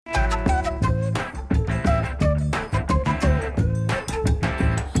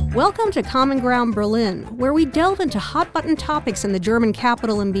Welcome to Common Ground Berlin, where we delve into hot-button topics in the German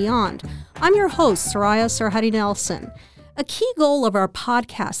capital and beyond. I'm your host, Soraya Sarhaddi Nelson. A key goal of our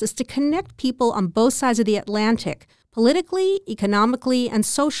podcast is to connect people on both sides of the Atlantic, politically, economically, and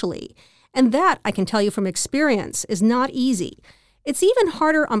socially. And that, I can tell you from experience, is not easy. It's even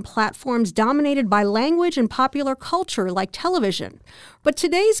harder on platforms dominated by language and popular culture like television. But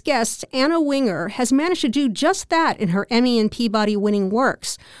today's guest, Anna Winger, has managed to do just that in her Emmy and Peabody-winning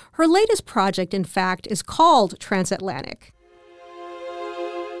works. Her latest project, in fact, is called Transatlantic.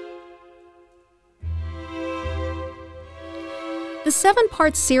 The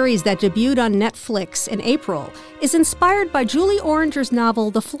 7-part series that debuted on Netflix in April is inspired by Julie Oranger's novel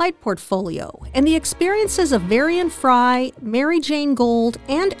The Flight Portfolio and the experiences of Varian Fry, Mary Jane Gold,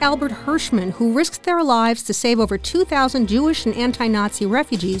 and Albert Hirschman, who risked their lives to save over 2,000 Jewish and anti-Nazi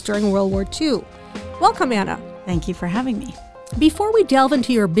refugees during World War II. Welcome, Anna. Thank you for having me. Before we delve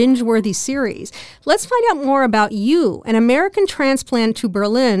into your binge-worthy series, let's find out more about you, an American transplant to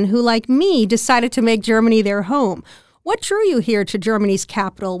Berlin who, like me, decided to make Germany their home. What drew you here to Germany's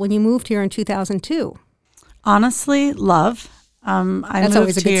capital when you moved here in 2002? Honestly, love. That's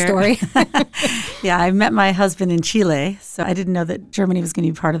always a good story. Yeah, I met my husband in Chile, so I didn't know that Germany was going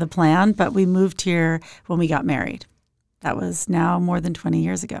to be part of the plan, but we moved here when we got married. That was now more than 20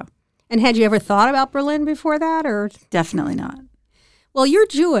 years ago. And had you ever thought about Berlin before that, or? Definitely not. Well, you're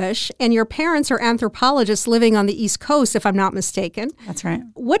Jewish, and your parents are anthropologists living on the East Coast, if I'm not mistaken. That's right.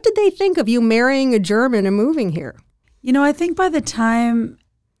 What did they think of you marrying a German and moving here? You know, I think by the time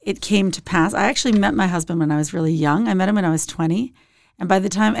it came to pass, I actually met my husband when I was really young. I met him when I was 20. And by the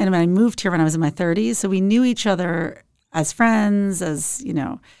time, and I moved here when I was in my 30s. So we knew each other as friends, as, you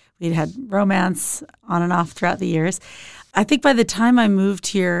know, we'd had romance on and off throughout the years. I think by the time I moved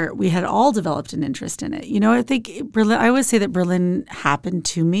here, we had all developed an interest in it. You know, I think Berlin, I always say that Berlin happened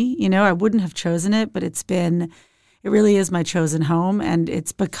to me. You know, I wouldn't have chosen it, but it really is my chosen home. And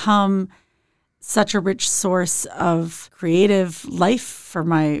it's become such a rich source of creative life for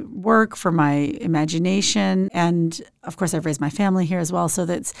my work, for my imagination. And of course, I've raised my family here as well. So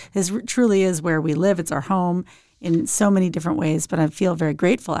this truly is where we live. It's our home in so many different ways. But I feel very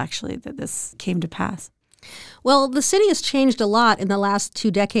grateful, actually, that this came to pass. Well, the city has changed a lot in the last 2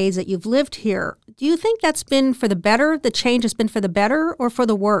 decades that you've lived here. Do you think that's been for the better? The change has been for the better or for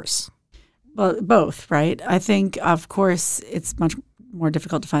the worse? Well, both, right? I think, of course, it's much more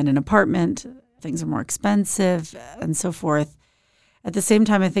difficult to find an apartment. Things are more expensive and so forth. At the same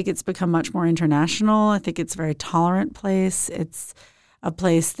time, I think it's become much more international. I think it's a very tolerant place. It's a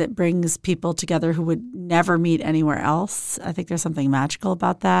place that brings people together who would never meet anywhere else. I think there's something magical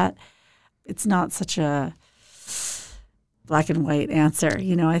about that. It's not such a black and white answer.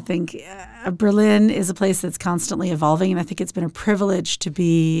 You know, I think Berlin is a place that's constantly evolving, and I think it's been a privilege to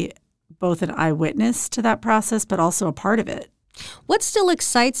be both an eyewitness to that process, but also a part of it. What still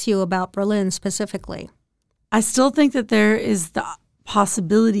excites you about Berlin specifically? I still think that there is the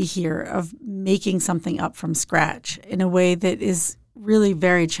possibility here of making something up from scratch in a way that is really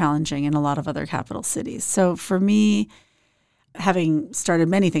very challenging in a lot of other capital cities. So for me, having started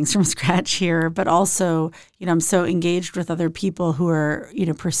many things from scratch here, but also, you know, I'm so engaged with other people who are, you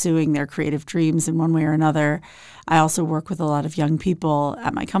know, pursuing their creative dreams in one way or another. I also work with a lot of young people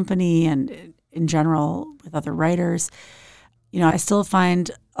at my company and in general with other writers. You know, I still find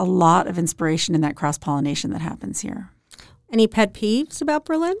a lot of inspiration in that cross-pollination that happens here. Any pet peeves about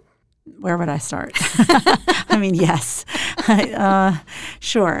Berlin? Where would I start? I mean, yes.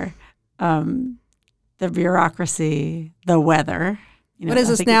 Sure. The bureaucracy, the weather. You know, what is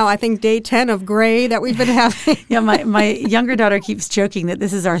this now? I think day 10 of gray that we've been having. Yeah, my younger daughter keeps joking that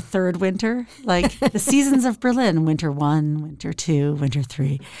this is our third winter. Like the seasons of Berlin, winter 1, winter 2, winter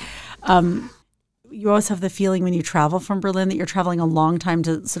 3. You always have the feeling when you travel from Berlin that you're traveling a long time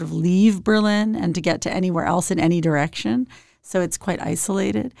to sort of leave Berlin and to get to anywhere else in any direction. So it's quite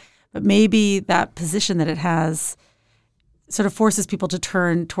isolated. But maybe that position that it has sort of forces people to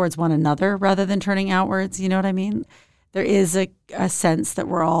turn towards one another rather than turning outwards. You know what I mean? There is a sense that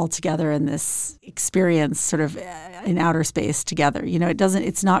we're all together in this experience sort of in outer space together. You know,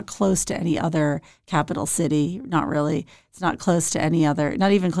 it's not close to any other capital city, not really. It's not close to any other,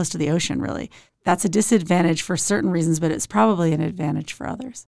 not even close to the ocean, really. That's a disadvantage for certain reasons, but it's probably an advantage for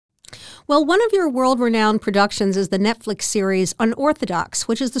others. Well, one of your world-renowned productions is the Netflix series Unorthodox,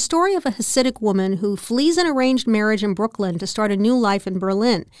 which is the story of a Hasidic woman who flees an arranged marriage in Brooklyn to start a new life in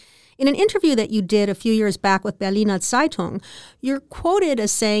Berlin. In an interview that you did a few years back with Berliner Zeitung, you're quoted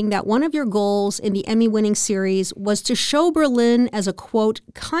as saying that one of your goals in the Emmy-winning series was to show Berlin as a, quote,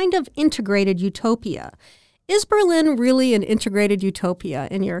 kind of integrated utopia. Is Berlin really an integrated utopia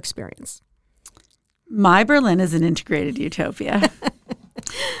in your experience? My Berlin is an integrated utopia.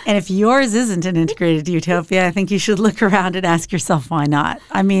 And if yours isn't an integrated utopia, I think you should look around and ask yourself why not.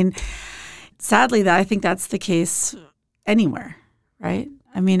 I mean, sadly, I think that's the case anywhere, right?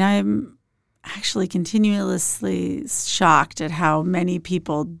 I mean, I'm actually continuously shocked at how many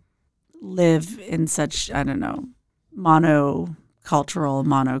people live in such, I don't know, monocultural,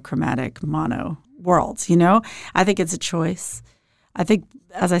 monochromatic, mono worlds, you know? I think it's a choice. I think,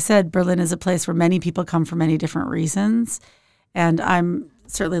 as I said, Berlin is a place where many people come for many different reasons. And I'm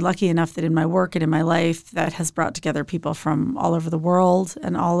certainly lucky enough that in my work and in my life that has brought together people from all over the world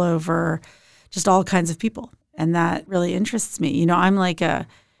and all over just all kinds of people. And that really interests me. You know, I'm like a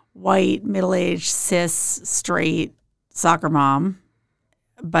white, middle-aged, cis, straight soccer mom,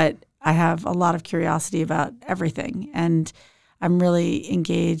 but I have a lot of curiosity about everything. And I'm really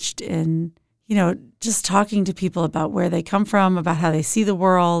engaged in, you know, just talking to people about where they come from, about how they see the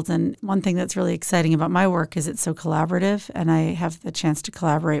world. And one thing that's really exciting about my work is it's so collaborative, and I have the chance to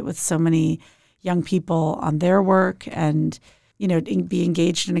collaborate with so many young people on their work and, you know, be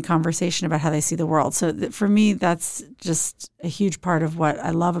engaged in a conversation about how they see the world. So for me, that's just a huge part of what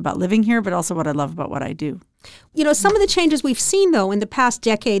I love about living here, but also what I love about what I do. You know, some of the changes we've seen, though, in the past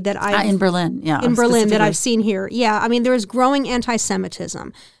decade that in Berlin, yeah. In Berlin that I've seen here. Yeah, I mean, there's growing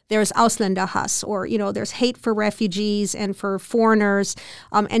anti-Semitism. There's Ausländerhass, or, you know, there's hate for refugees and for foreigners.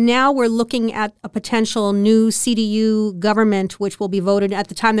 And now we're looking at a potential new CDU government, which will be voted at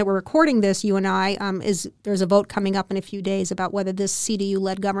the time that we're recording this, you and I, there's a vote coming up in a few days about whether this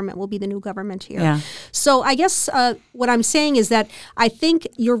CDU-led government will be the new government here. Yeah. So I guess what I'm saying is that I think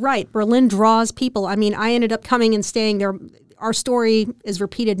you're right. Berlin draws people. I mean, I ended up coming and staying there. Our story is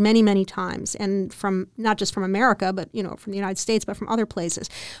repeated many, many times, and from not just from America, but, you know, from the United States, but from other places.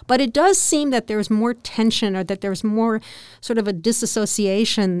 But it does seem that there's more tension, or that there's more sort of a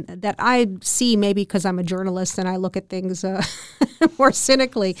disassociation that I see, maybe because I'm a journalist and I look at things more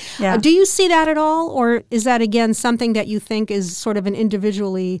cynically. Yeah. Do you see that at all, or is that, again, something that you think is sort of an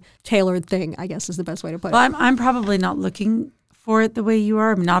individually tailored thing, I guess is the best way to put it? Well, I'm probably not looking for it the way you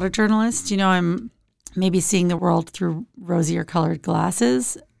are. I'm not a journalist. You know, I'm maybe seeing the world through rosier colored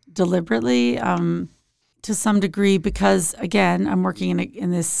glasses deliberately to some degree because, again, I'm working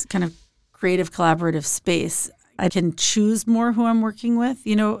in this kind of creative collaborative space. I can choose more who I'm working with.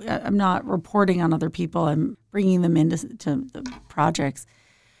 You know, I'm not reporting on other people. I'm bringing them into the projects.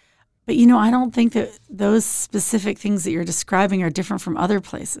 But, you know, I don't think that those specific things that you're describing are different from other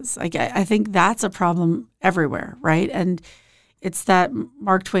places. I think that's a problem everywhere, right? And it's that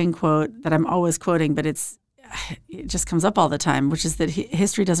Mark Twain quote that I'm always quoting, but it just comes up all the time, which is that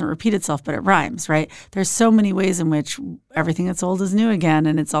history doesn't repeat itself, but it rhymes, right? There's so many ways in which everything that's old is new again,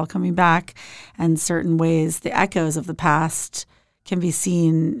 and it's all coming back. And certain ways, the echoes of the past can be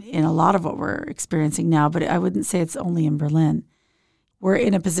seen in a lot of what we're experiencing now, but I wouldn't say it's only in Berlin. We're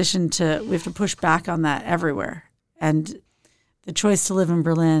in a position we have to push back on that everywhere. And the choice to live in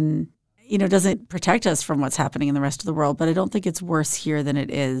Berlin, you know, doesn't protect us from what's happening in the rest of the world, but I don't think it's worse here than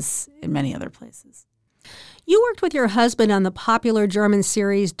it is in many other places. You worked with your husband on the popular German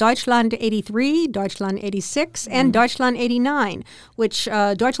series Deutschland 83, Deutschland 86, and Deutschland 89, which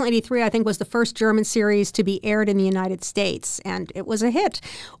Deutschland 83, I think, was the first German series to be aired in the United States, and it was a hit.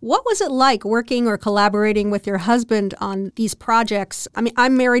 What was it like working or collaborating with your husband on these projects? I mean,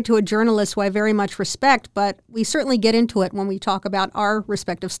 I'm married to a journalist who I very much respect, but we certainly get into it when we talk about our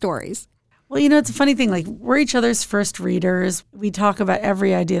respective stories. Well, you know, it's a funny thing. Like, we're each other's first readers. We talk about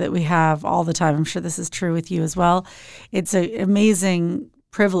every idea that we have all the time. I'm sure this is true with you as well. It's an amazing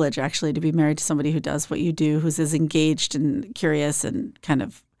privilege, actually, to be married to somebody who does what you do, who's as engaged and curious and kind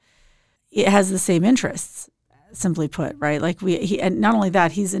of it has the same interests, simply put, right? Like and not only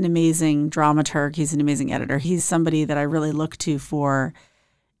that, he's an amazing dramaturg. He's an amazing editor. He's somebody that I really look to for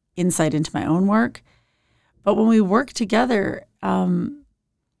insight into my own work. But when we work together,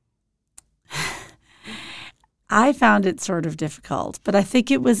 I found it sort of difficult, but I think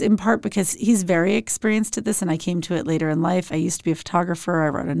it was in part because he's very experienced at this, and I came to it later in life. I used to be a photographer. I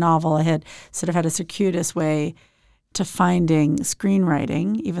wrote a novel. I had sort of had a circuitous way to finding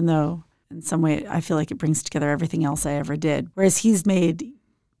screenwriting, even though in some way I feel like it brings together everything else I ever did. Whereas he's made,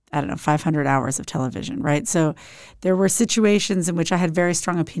 500 hours of television, right? So there were situations in which I had very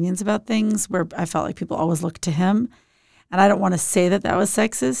strong opinions about things where I felt like people always looked to him. And I don't want to say that was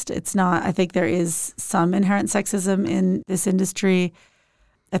sexist. It's not. I think there is some inherent sexism in this industry.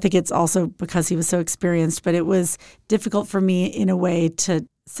 I think it's also because he was so experienced, but it was difficult for me in a way to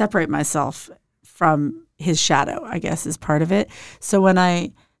separate myself from his shadow, I guess, is part of it. So when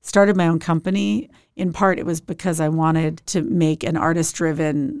I started my own company. In part, it was because I wanted to make an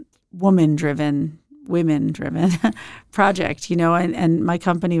artist-driven, women-driven project, and my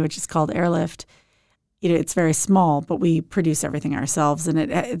company, which is called Airlift, it's very small, but we produce everything ourselves.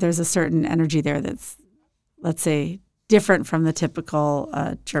 And there's a certain energy there that's, let's say, different from the typical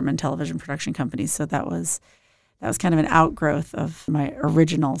German television production companies. So that was kind of an outgrowth of my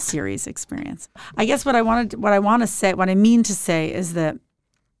original series experience. I guess what I mean to say is that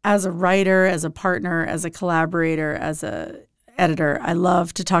as a writer, as a partner, as a collaborator, as a editor, I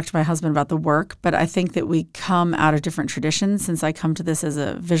love to talk to my husband about the work, but I think that we come out of different traditions. Since I come to this as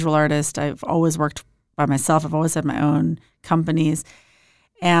a visual artist, I've always worked by myself. I've always had my own companies.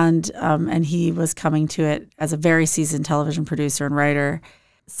 And he was coming to it as a very seasoned television producer and writer.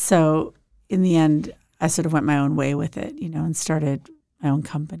 So in the end, I sort of went my own way with it, and started my own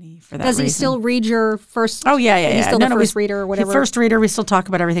company for that reason. Does he still read your first? Oh, yeah. He's still the first reader or whatever? First reader. We still talk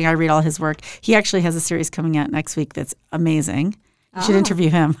about everything. I read all his work. He actually has a series coming out next week that's amazing. You should interview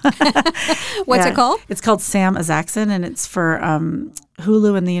him. What's it called? It's called Sam Isaacson, and it's for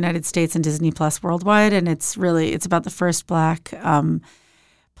Hulu in the United States and Disney Plus worldwide. And it's about the first Black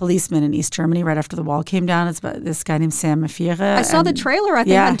policeman in East Germany right after the wall came down. It's about this guy named Sam Mafira. I saw the trailer, I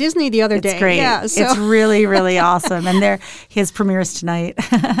think, on Disney the other day. It's great. Yeah, so. It's really, really awesome. And his premieres tonight.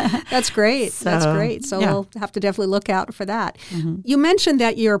 That's great. That's great. So we'll have to definitely look out for that. Mm-hmm. You mentioned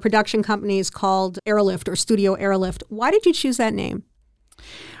that your production company is called Airlift or Studio Airlift. Why did you choose that name?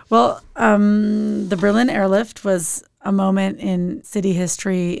 Well, the Berlin Airlift was a moment in city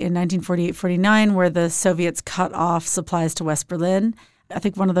history in 1948-49 where the Soviets cut off supplies to West Berlin. I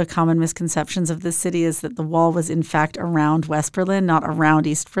think one of the common misconceptions of this city is that the wall was in fact around West Berlin, not around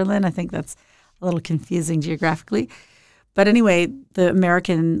East Berlin. I think that's a little confusing geographically. But anyway, the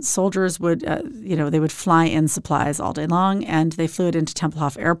American soldiers would, they would fly in supplies all day long, and they flew it into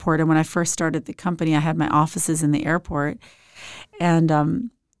Tempelhof Airport. And when I first started the company, I had my offices in the airport. And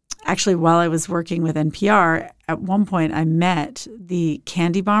actually, while I was working with NPR, at one point I met the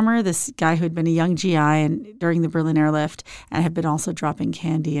candy bomber, this guy who had been a young GI during the Berlin Airlift and had been also dropping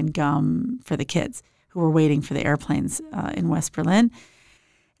candy and gum for the kids who were waiting for the airplanes in West Berlin.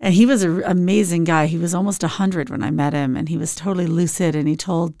 And he was an amazing guy. He was almost 100 when I met him, and he was totally lucid, and he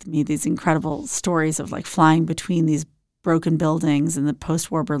told me these incredible stories of like flying between these broken buildings in the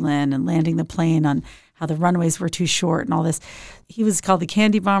post-war Berlin and landing the plane on how the runways were too short and all this. He was called the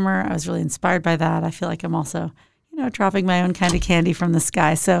Candy Bomber. I was really inspired by that. I feel like I'm also, dropping my own kind of candy from the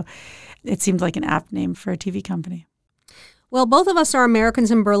sky. So it seemed like an apt name for a TV company. Well, both of us are Americans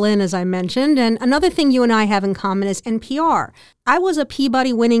in Berlin, as I mentioned, and another thing you and I have in common is NPR. I was a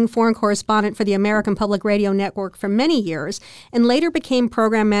Peabody-winning foreign correspondent for the American Public Radio Network for many years and later became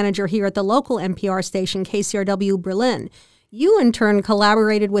program manager here at the local NPR station, KCRW Berlin. You, in turn,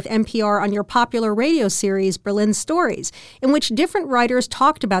 collaborated with NPR on your popular radio series, Berlin Stories, in which different writers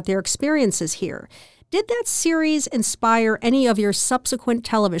talked about their experiences here. Did that series inspire any of your subsequent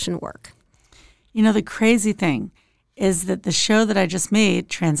television work? The crazy thing is that the show that I just made,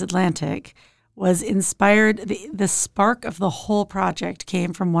 Transatlantic, was inspired. The spark of the whole project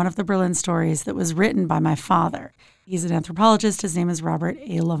came from one of the Berlin stories that was written by my father. He's an anthropologist. His name is Robert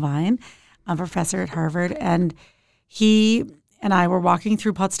A. Levine, a professor at Harvard. And he and I were walking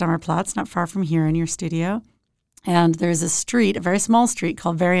through Potsdamer Platz, not far from here in your studio. And there's a street, a very small street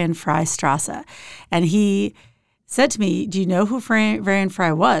called Varian-Freistrasse. And he said to me, do you know who Varian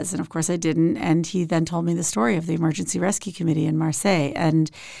Fry was? And of course I didn't. And he then told me the story of the Emergency Rescue Committee in Marseille. And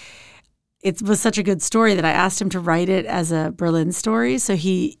it was such a good story that I asked him to write it as a Berlin story. So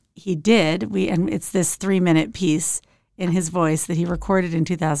he did. And it's this 3-minute piece in his voice that he recorded in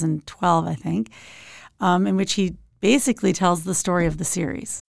 2012, I think, in which he basically tells the story of the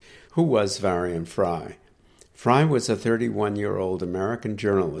series. Who was Varian Fry? Fry was a 31-year-old American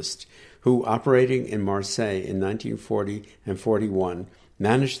journalist who, operating in Marseille in 1940 and 41,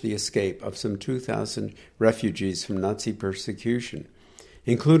 managed the escape of some 2,000 refugees from Nazi persecution,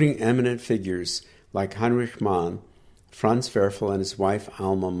 including eminent figures like Heinrich Mann, Franz Werfel and his wife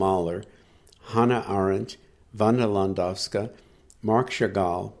Alma Mahler, Hannah Arendt, Wanda Landowska, Marc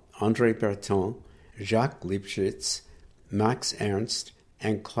Chagall, André Breton, Jacques Lipschitz, Max Ernst,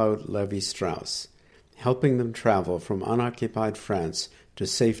 and Claude Lévi-Strauss, helping them travel from unoccupied France to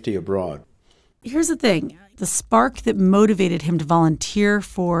safety abroad. Here's the thing. The spark that motivated him to volunteer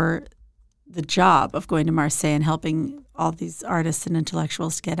for the job of going to Marseille and helping all these artists and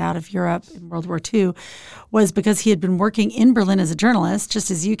intellectuals to get out of Europe in World War II was because he had been working in Berlin as a journalist,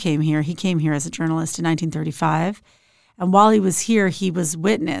 just as you came here. He came here as a journalist in 1935. And while he was here, he was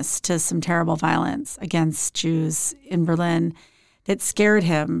witness to some terrible violence against Jews in Berlin It scared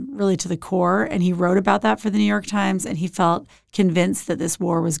him really to the core, and he wrote about that for the New York Times, and he felt convinced that this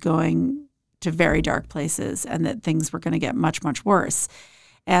war was going to very dark places and that things were going to get much, much worse.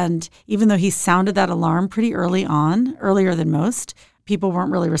 And even though he sounded that alarm pretty early on, earlier than most, people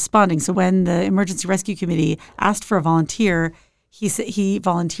weren't really responding. So when the Emergency Rescue Committee asked for a volunteer, he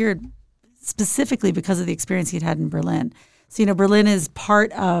volunteered specifically because of the experience he'd had in Berlin. So, Berlin is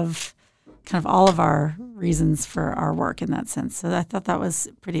part of kind of all of our reasons for our work in that sense. So I thought that was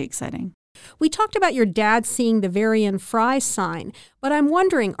pretty exciting. We talked about your dad seeing the Varian Fry sign, but I'm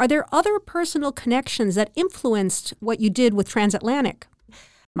wondering, are there other personal connections that influenced what you did with Transatlantic?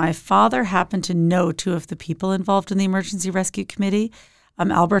 My father happened to know two of the people involved in the Emergency Rescue Committee,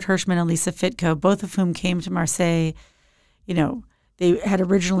 Albert Hirschman and Lisa Fitko, both of whom came to Marseille. They had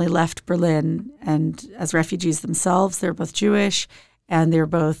originally left Berlin and as refugees themselves. They're both Jewish, and they're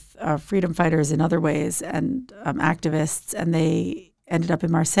both freedom fighters in other ways and activists. And they ended up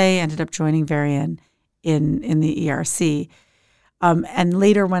in Marseille, ended up joining Varian in the ERC. And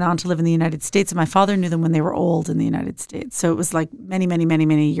later went on to live in the United States. And my father knew them when they were old in the United States. So it was like many, many, many,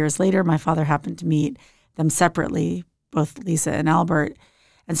 many years later, my father happened to meet them separately, both Lisa and Albert.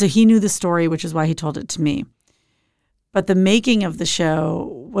 And so he knew the story, which is why he told it to me. But the making of the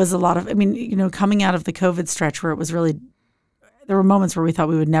show was a lot of, coming out of the COVID stretch where it was really, there were moments where we thought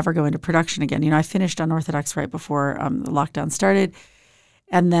we would never go into production again. I finished Unorthodox right before the lockdown started,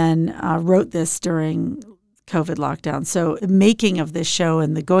 and then wrote this during COVID lockdown. So the making of this show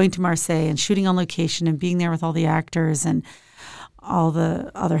and the going to Marseille and shooting on location and being there with all the actors and all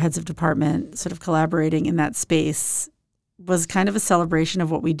the other heads of department sort of collaborating in that space was kind of a celebration of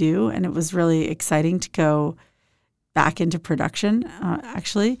what we do. And it was really exciting to go back into production,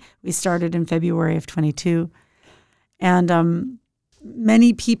 actually. We started in February of 22. And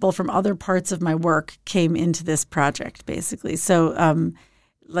many people from other parts of my work came into this project, basically. So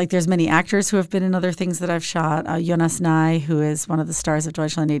there's many actors who have been in other things that I've shot. Jonas Nye, who is one of the stars of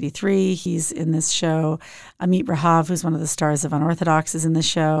Deutschland 83, he's in this show. Amit Rahav, who's one of the stars of Unorthodox, is in the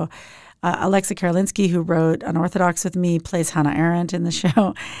show. Alexa Karolinski, who wrote Unorthodox with me, plays Hannah Arendt in the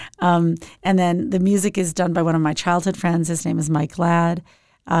show. And then the music is done by one of my childhood friends. His name is Mike Ladd.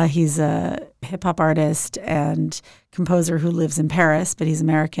 He's a hip-hop artist and composer who lives in Paris, but he's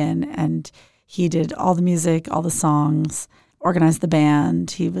American. And he did all the music, all the songs, organized the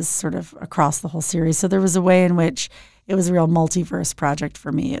band. He was sort of across the whole series. So there was a way in which it was a real multiverse project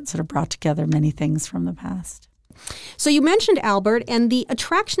for me. It sort of brought together many things from the past. So you mentioned Albert, and the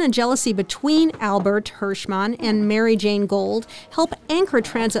attraction and jealousy between Albert Hirschman and Mary Jane Gold help anchor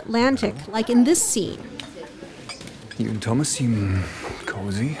Transatlantic, like in this scene. You and Thomas seem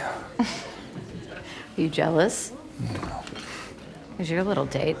cozy. Are you jealous? No. Is your little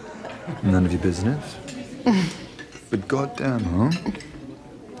date? None of your business. But goddamn, huh?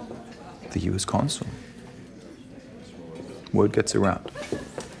 The U.S. consul. Word gets around.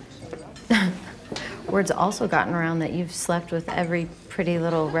 Word's also gotten around that you've slept with every pretty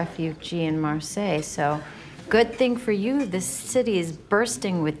little refugee in Marseille, so good thing for you, this city is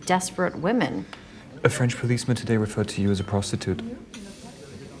bursting with desperate women. A French policeman today referred to you as a prostitute.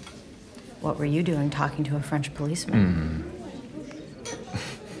 What were you doing talking to a French policeman?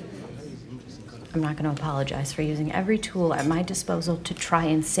 I'm not going to apologize for using every tool at my disposal to try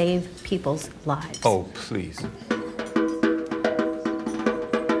and save people's lives. Oh, please.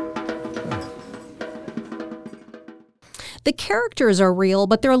 The characters are real,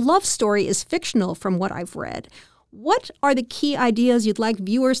 but their love story is fictional from what I've read. What are the key ideas you'd like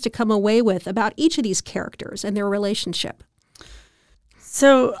viewers to come away with about each of these characters and their relationship?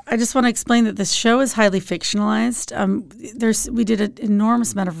 So I just want to explain that this show is highly fictionalized. We did an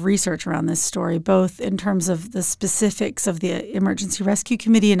enormous amount of research around this story, both in terms of the specifics of the Emergency Rescue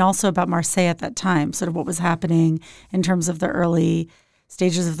Committee and also about Marseille at that time, sort of what was happening in terms of the early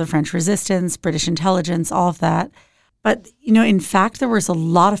stages of the French resistance, British intelligence, all of that. But, in fact, there was a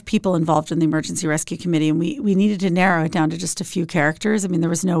lot of people involved in the Emergency Rescue Committee, and we needed to narrow it down to just a few characters. I mean,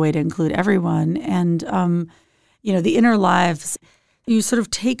 there was no way to include everyone. And, the inner lives, you sort of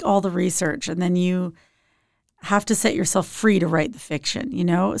take all the research and then you have to set yourself free to write the fiction,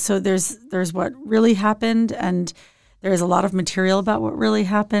 So there's what really happened, and there's a lot of material about what really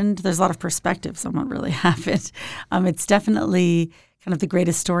happened. There's a lot of perspectives on what really happened. It's definitely kind of the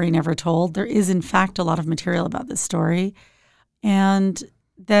greatest story never told. There is, in fact, a lot of material about this story. And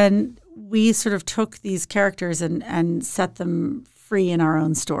then we sort of took these characters and set them free in our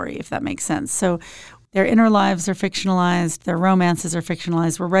own story, if that makes sense. So their inner lives are fictionalized. Their romances are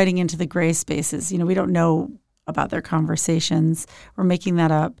fictionalized. We're writing into the gray spaces. We don't know about their conversations. We're making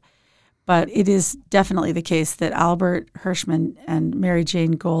that up. But it is definitely the case that Albert Hirschman and Mary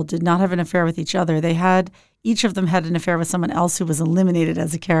Jane Gold did not have an affair with each other. Each of them had an affair with someone else who was eliminated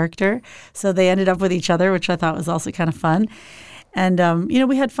as a character. So they ended up with each other, which I thought was also kind of fun. And,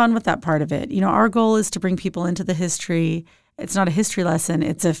 we had fun with that part of it. Our goal is to bring people into the history. It's not a history lesson.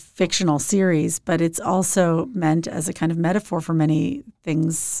 It's a fictional series, but it's also meant as a kind of metaphor for many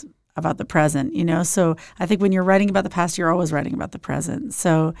things about the present, So I think when you're writing about the past, you're always writing about the present.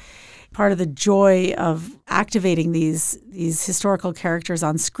 So part of the joy of activating these historical characters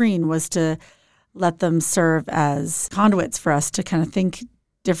on screen was to let them serve as conduits for us to kind of think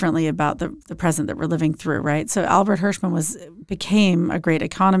differently about the present that we're living through, right? So Albert Hirschman became a great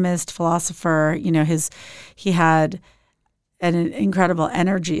economist, philosopher. He had an incredible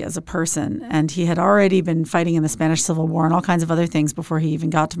energy as a person, and he had already been fighting in the Spanish Civil War and all kinds of other things before he even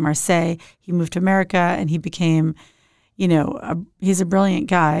got to Marseille. He moved to America, and he became, he's a brilliant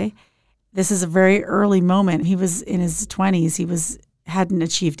guy. This is a very early moment. He was in his 20s. He hadn't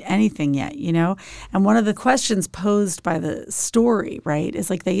achieved anything yet, And one of the questions posed by the story, right,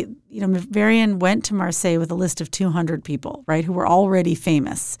 is like Varian went to Marseille with a list of 200 people, right, who were already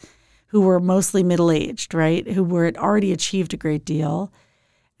famous, who were mostly middle-aged, right, who had already achieved a great deal.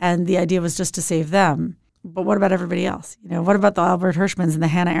 And the idea was just to save them. But what about everybody else? What about the Albert Hirschmans and the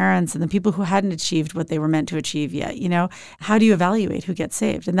Hannah Arendts and the people who hadn't achieved what they were meant to achieve yet? How do you evaluate who gets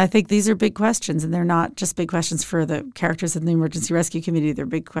saved? And I think these are big questions, and they're not just big questions for the characters in the Emergency Rescue Committee. They're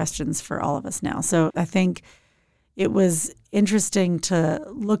big questions for all of us now. So I think it was interesting to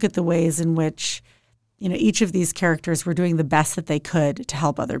look at the ways in which, each of these characters were doing the best that they could to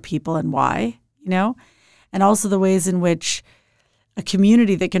help other people and why, and also the ways in which a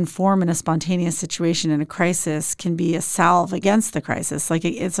community that can form in a spontaneous situation in a crisis can be a salve against the crisis. Like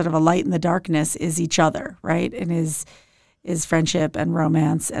it's sort of a light in the darkness is each other, right? And is friendship and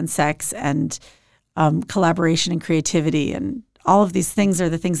romance and sex and collaboration and creativity. And all of these things are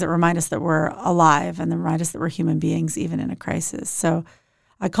the things that remind us that we're alive and that remind us that we're human beings even in a crisis. So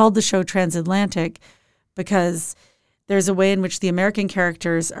I called the show Transatlantic because there's a way in which the American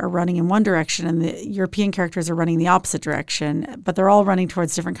characters are running in one direction and the European characters are running the opposite direction, but they're all running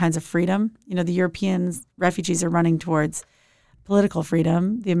towards different kinds of freedom. The European refugees are running towards political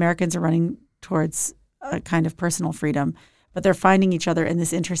freedom. The Americans are running towards a kind of personal freedom, but they're finding each other in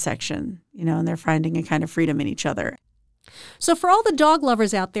this intersection, and they're finding a kind of freedom in each other. So for all the dog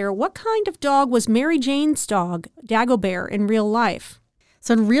lovers out there, what kind of dog was Mary Jane's dog, Dagobert, in real life?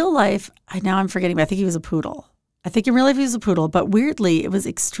 So in real life, I'm forgetting, but I think he was a poodle. I think in real life he was a poodle, but weirdly, it was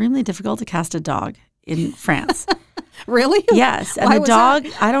extremely difficult to cast a dog in France. Really? Yes. And Why the was dog,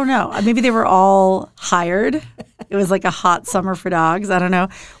 that? I don't know. Maybe they were all hired. It was like a hot summer for dogs. I don't know.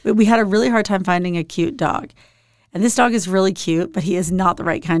 We had a really hard time finding a cute dog. And this dog is really cute, but he is not the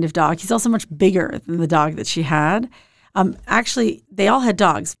right kind of dog. He's also much bigger than the dog that she had. Actually, they all had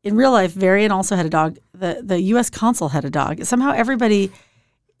dogs. In real life, Varian also had a dog. The U.S. consul had a dog. Somehow everybody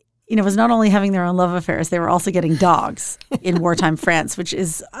was not only having their own love affairs, they were also getting dogs in wartime France, which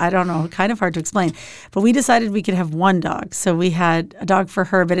is, I don't know, kind of hard to explain. But we decided we could have one dog. So we had a dog for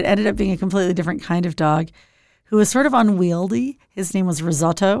her, but it ended up being a completely different kind of dog who was sort of unwieldy. His name was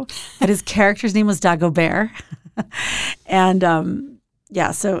Risotto, but his character's name was Dagobert. And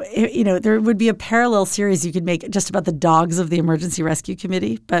so, there would be a parallel series you could make just about the dogs of the Emergency Rescue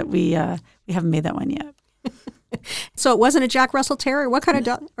Committee, but we haven't made that one yet. So it wasn't a Jack Russell Terrier? What kind of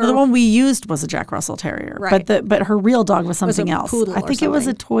dog? The one we used was a Jack Russell Terrier, right. but her real dog was something else. I think it was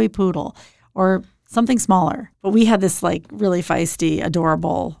a toy poodle or something smaller. But we had this like really feisty,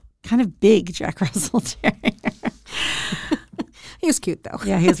 adorable, kind of big Jack Russell Terrier. He was cute, though.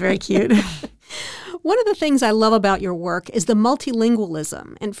 Yeah, he was very cute. One of the things I love about your work is the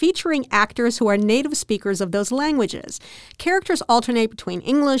multilingualism and featuring actors who are native speakers of those languages. Characters alternate between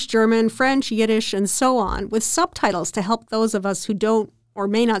English, German, French, Yiddish, and so on, with subtitles to help those of us who don't or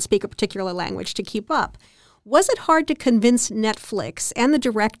may not speak a particular language to keep up. Was it hard to convince Netflix and the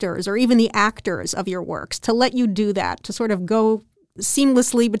directors or even the actors of your works to let you do that, to sort of go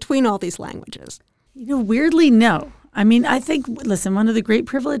seamlessly between all these languages? Weirdly, no. I mean, I think, listen, one of the great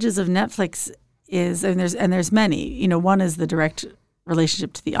privileges of Netflix is, and there's many, one is the direct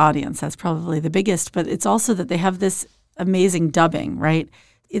relationship to the audience. That's probably the biggest, but it's also that they have this amazing dubbing, right?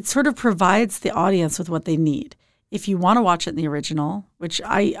 It sort of provides the audience with what they need. If you want to watch it in the original, which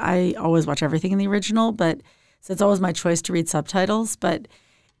I always watch everything in the original, but so it's always my choice to read subtitles. But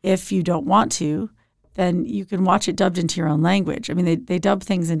if you don't want to, then you can watch it dubbed into your own language. I mean, they dub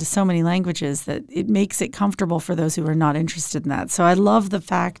things into so many languages that it makes it comfortable for those who are not interested in that. So I love the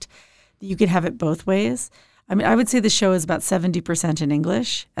fact that you can have it both ways. I mean, I would say the show is about 70% in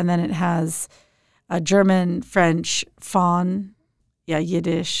English, and then it has German, French, Fawn,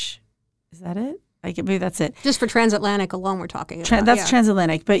 Yiddish. Is that it? Maybe that's it. Just for Transatlantic alone, we're talking about. That's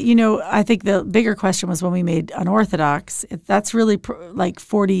Transatlantic. But, I think the bigger question was when we made Unorthodox, that's really like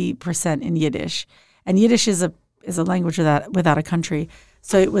 40% in Yiddish. And Yiddish is a language without a country.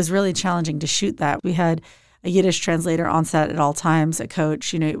 So it was really challenging to shoot that. We had a Yiddish translator on set at all times, a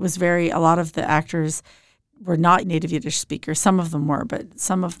coach. It was a lot of the actors were not native Yiddish speakers. Some of them were, but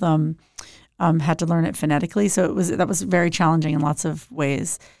some of them had to learn it phonetically. So that was very challenging in lots of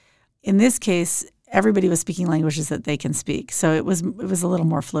ways. In this case, everybody was speaking languages that they can speak. So it was a little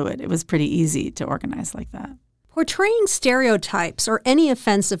more fluid. It was pretty easy to organize like that. Portraying stereotypes or any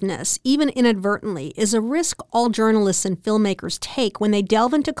offensiveness, even inadvertently, is a risk all journalists and filmmakers take when they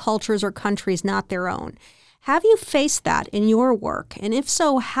delve into cultures or countries not their own. Have you faced that in your work? And if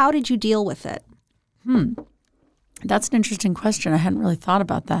so, how did you deal with it? That's an interesting question. I hadn't really thought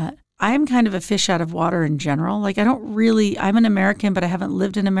about that. I am kind of a fish out of water in general. Like I'm an American, but I haven't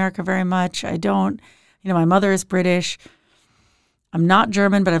lived in America very much. My mother is British. I'm not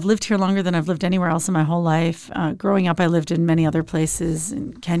German, but I've lived here longer than I've lived anywhere else in my whole life. Growing up, I lived in many other places,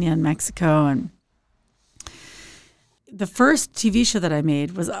 in Kenya and Mexico. And the first TV show that I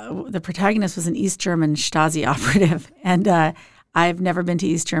made was the protagonist was an East German Stasi operative. And I've never been to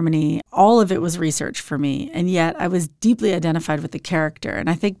East Germany. All of it was research for me. And yet I was deeply identified with the character. And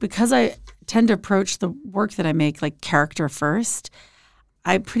I think because I tend to approach the work that I make like character first,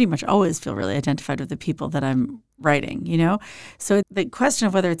 I pretty much always feel really identified with the people that I'm writing, So the question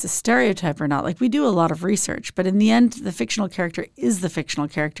of whether it's a stereotype or not, like we do a lot of research, but in the end, the fictional character is the fictional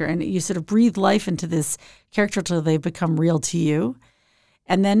character. And you sort of breathe life into this character till they become real to you.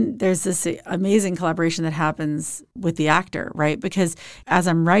 And then there's this amazing collaboration that happens with the actor, right? Because as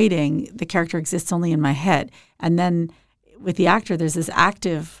I'm writing, the character exists only in my head. And then with the actor, there's this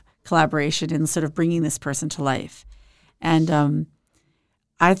active collaboration in sort of bringing this person to life. And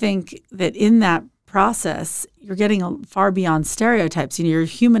I think that in that process, you're getting far beyond stereotypes. You're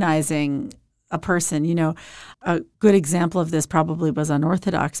humanizing a person. A good example of this probably was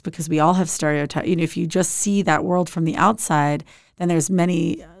Unorthodox, because we all have stereotypes. If you just see that world from the outside, then there's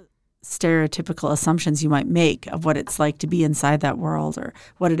many stereotypical assumptions you might make of what it's like to be inside that world or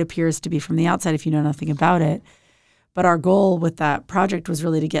what it appears to be from the outside if you know nothing about it. But our goal with that project was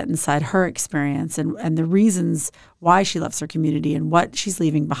really to get inside her experience and the reasons why she loves her community and what she's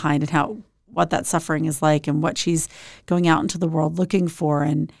leaving behind and what that suffering is like and what she's going out into the world looking for,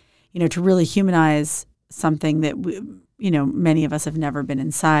 and to really humanize something that many of us have never been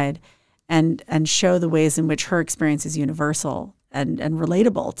inside, and show the ways in which her experience is universal and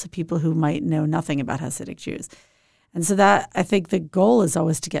relatable to people who might know nothing about Hasidic Jews. And so that, I think the goal is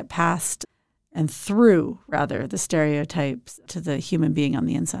always to get past and through, rather, the stereotypes to the human being on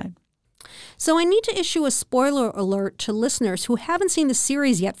the inside. So I need to issue a spoiler alert to listeners who haven't seen the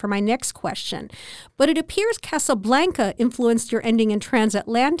series yet for my next question. But it appears Casablanca influenced your ending in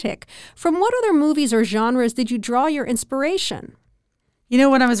Transatlantic. From what other movies or genres did you draw your inspiration?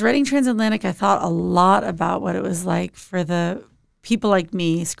 When I was writing Transatlantic, I thought a lot about what it was like for the people like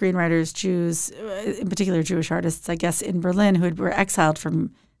me, screenwriters, Jews, in particular Jewish artists, I guess, in Berlin, who were exiled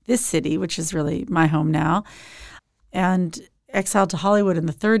from this city, which is really my home now, and exiled to Hollywood in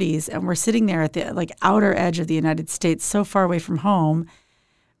the 30s. And we're sitting there at the outer edge of the United States, so far away from home,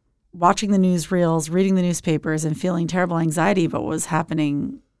 watching the newsreels, reading the newspapers, and feeling terrible anxiety about what was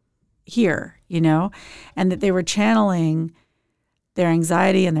happening here, and that they were channeling their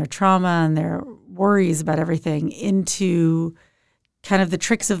anxiety and their trauma and their worries about everything into kind of the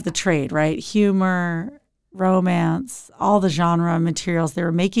tricks of the trade, right? Humor, romance, all the genre materials. They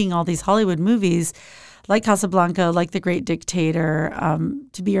were making all these Hollywood movies like Casablanca, like The Great Dictator,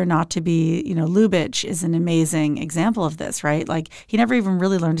 To Be or Not to Be. Lubitsch is an amazing example of this, right? Like, he never even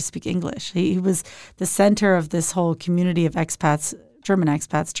really learned to speak English. He was the center of this whole community of expats, German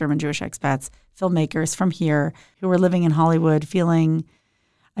Jewish expats, filmmakers from here who were living in Hollywood feeling,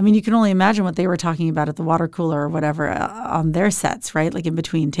 you can only imagine what they were talking about at the water cooler or whatever on their sets, right? Like in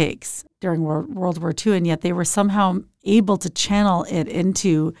between takes during World War II. And yet they were somehow able to channel it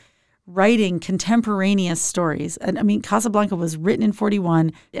into writing contemporaneous stories. And Casablanca was written in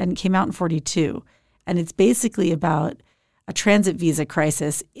 1941 and came out in 1942. And it's basically about a transit visa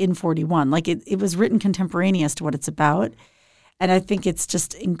crisis in 1941. Like it was written contemporaneous to what it's about. And I think it's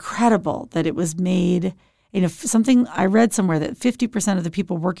just incredible that it was made. Something I read somewhere that 50% of the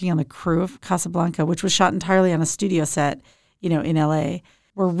people working on the crew of Casablanca, which was shot entirely on a studio set, in LA,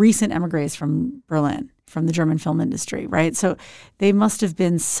 were recent emigres from Berlin, from the German film industry, right? So they must have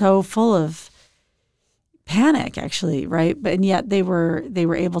been so full of panic, actually, right? But and yet they were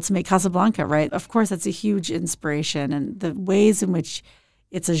able to make Casablanca, right? Of course, that's a huge inspiration, and the ways in which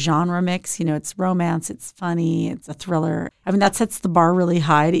it's a genre mix. It's romance, it's funny, it's a thriller. I mean, that sets the bar really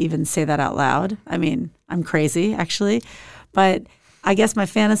high to even say that out loud. I mean, I'm crazy, actually. But I guess my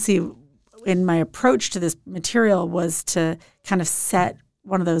fantasy in my approach to this material was to kind of set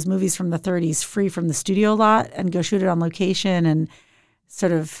one of those movies from the 30s free from the studio lot and go shoot it on location and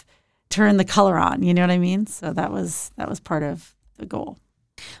sort of turn the color on. You know what I mean? So that was part of the goal.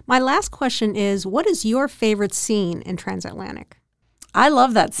 My last question is, what is your favorite scene in Transatlantic? I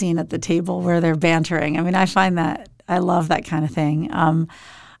love that scene at the table where they're bantering. I mean, I love that kind of thing.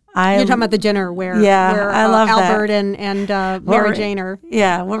 You're talking about the dinner where I love Albert that. and Mary Jane are.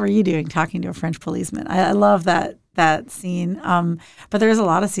 Yeah, what were you doing talking to a French policeman? I love that scene. But there's a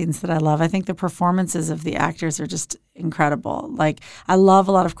lot of scenes that I love. I think the performances of the actors are just incredible. Like, I love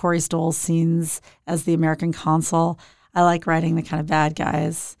a lot of Corey Stoll's scenes as the American consul. I like writing the kind of bad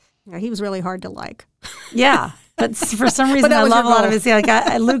guys. Yeah, he was really hard to like. Yeah. But for some reason, I love a lot of his.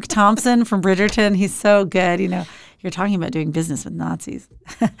 Like Luke Thompson from Bridgerton, he's so good. You're talking about doing business with Nazis.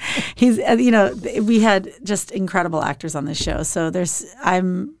 He's, we had just incredible actors on this show. So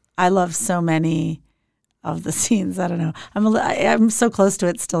I love so many of the scenes. I don't know. I'm so close to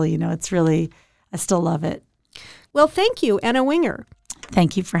it still. It's really, I still love it. Well, thank you, Anna Winger.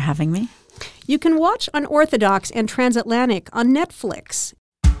 Thank you for having me. You can watch Unorthodox and Transatlantic on Netflix.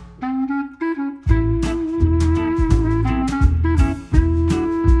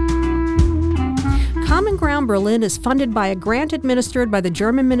 Common Ground Berlin is funded by a grant administered by the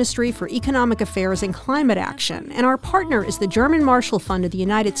German Ministry for Economic Affairs and Climate Action, and our partner is the German Marshall Fund of the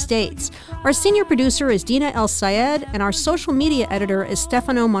United States. Our senior producer is Dina Elsayed, and our social media editor is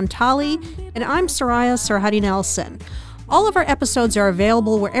Stefano Montali, and I'm Soraya Sarhaddi Nelson. All of our episodes are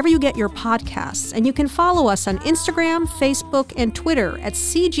available wherever you get your podcasts, and you can follow us on Instagram, Facebook, and Twitter at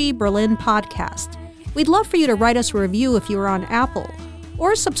CG Berlin Podcast. We'd love for you to write us a review if you are on Apple,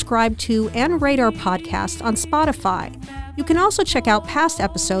 or subscribe to and rate our podcast on Spotify. You can also check out past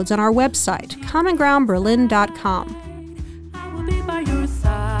episodes on our website, commongroundberlin.com. I will be by your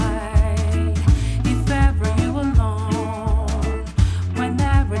side if ever you alone.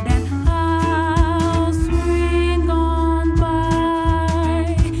 Whenever that house swing on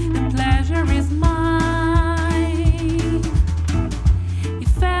by, the pleasure is mine.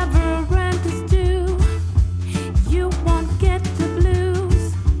 If ever rent is due, you won't get the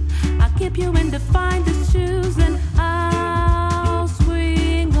blues. I'll keep you in the finest shoes, and I'll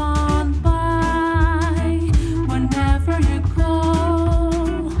swing on by whenever you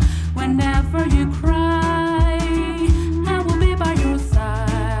go, whenever you cry.